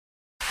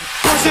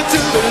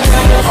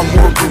I'm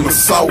working the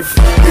South,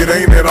 it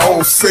ain't at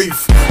all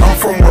safe. I'm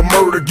from where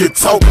murder get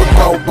talked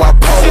about by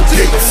Paul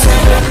Gates.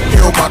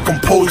 Held my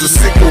composure,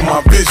 sick with my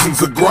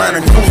visions of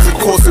grinding, cruising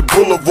Corset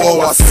Boulevard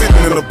while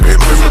sitting in a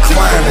Bentley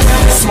reclining.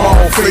 Small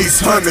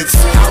face hundreds,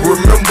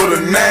 remember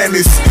the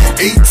 90s,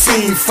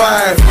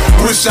 18.5,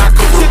 wish I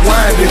could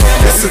rewind it.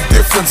 It's a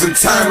difference in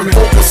time and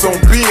focus on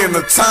being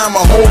the time.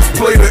 A hoes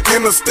play the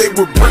interstate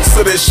with bricks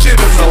of that shit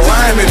in the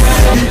lining.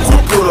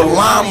 Equipped with a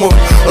llama,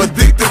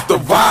 addicted to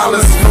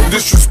violence. No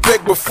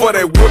disrespect before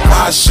they whip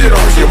high shit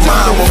on your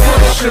mama.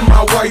 Fresh in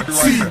my white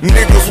tee,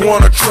 niggas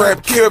wanna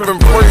trap Kevin.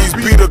 Praise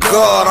be to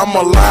God, I'm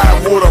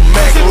alive with a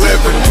Mac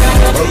 11.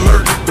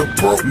 Allergic to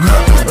broke,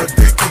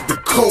 addicted to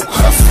coke.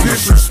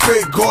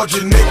 Disrespect, guard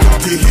your neck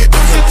and get hit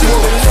in the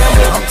throat.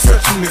 I'm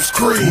touching this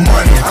cream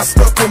money, I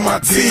stuck in my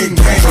 10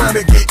 gang, trying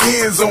to get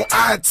ends on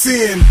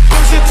I-10.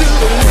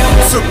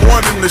 Took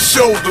one in the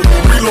shoulder,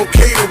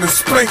 relocated and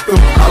spanked them.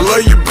 I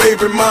love you,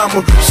 baby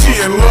mama, she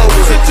in love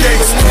with a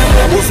gangster.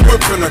 Was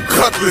whipping a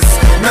Cutlass,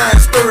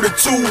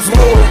 932s,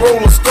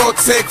 Motorola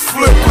StarTech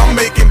flip. I'm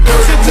making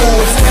dirty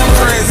moves.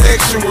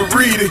 Transaction with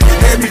Reedy,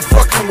 had me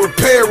fucking with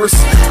Paris.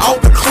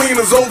 Out the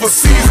cleaners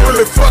overseas,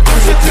 really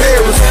fucking with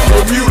Paris.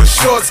 Bermuda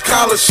shorts,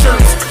 collar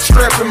shirts,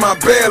 strapping my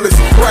ballads,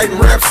 writing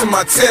raps in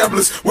my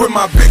tablets with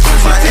my bitch in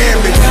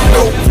Miami.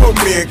 Don't put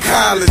me in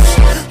college,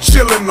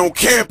 chilling on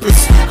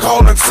campus,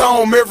 calling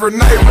Tom every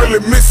night, really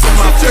missing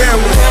my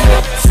family.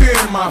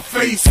 Tear in my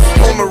face,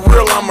 on the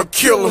real I'm a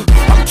killer.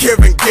 I'm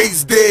Kevin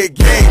Gates, dead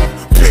game,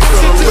 pick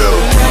of the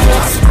little.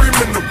 I scream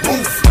in the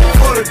booth,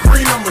 for the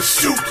green I'ma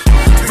shoot.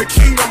 The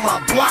king on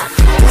my block,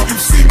 when you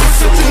see me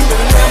salute.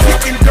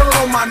 Kicking dirt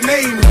on my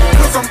name,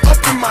 cause I'm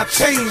up in my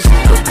change.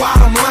 The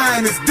bottom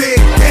line is dead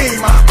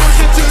game. I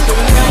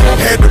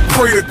had to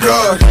pray to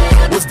God,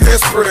 was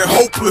desperate and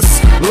hopeless.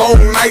 Long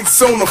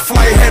nights on the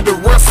flight, had to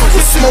wrestle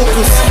with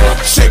smokers.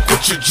 Shake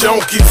with your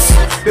junkies,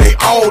 they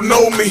all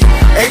know me.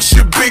 Ask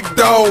your big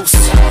dogs,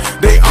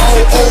 they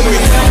all owe me.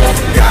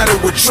 Got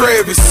it with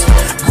Travis,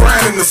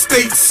 grinding the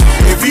states.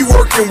 If he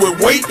working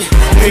with weight,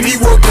 then he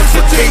working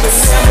for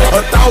dates.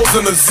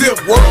 1,000 a zip,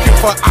 working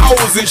for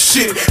hours and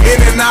shit. In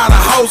and out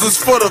of houses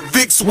for the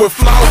Vicks with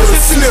flour to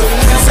sniff.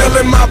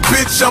 Telling my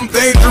bitch I'm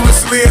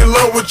dangerously in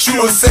love with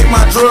you, and say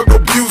my drug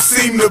abuse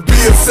seem to be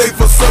a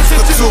safer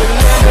substitute.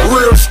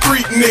 Real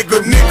street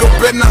nigga,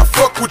 better not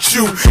fuck with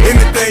you.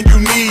 Anything you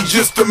need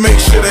just to make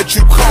sure that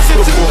you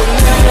comfortable.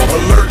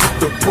 Allergic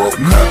to broke,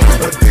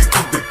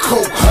 addicted to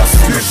coke.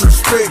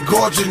 Disrespect,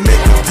 guard your neck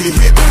and get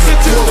hit in the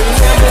throat.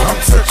 I'm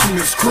touching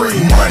this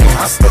cream money,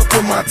 I stuck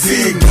with my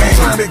 10 gang,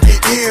 trying to get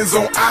ends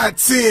on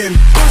I-10.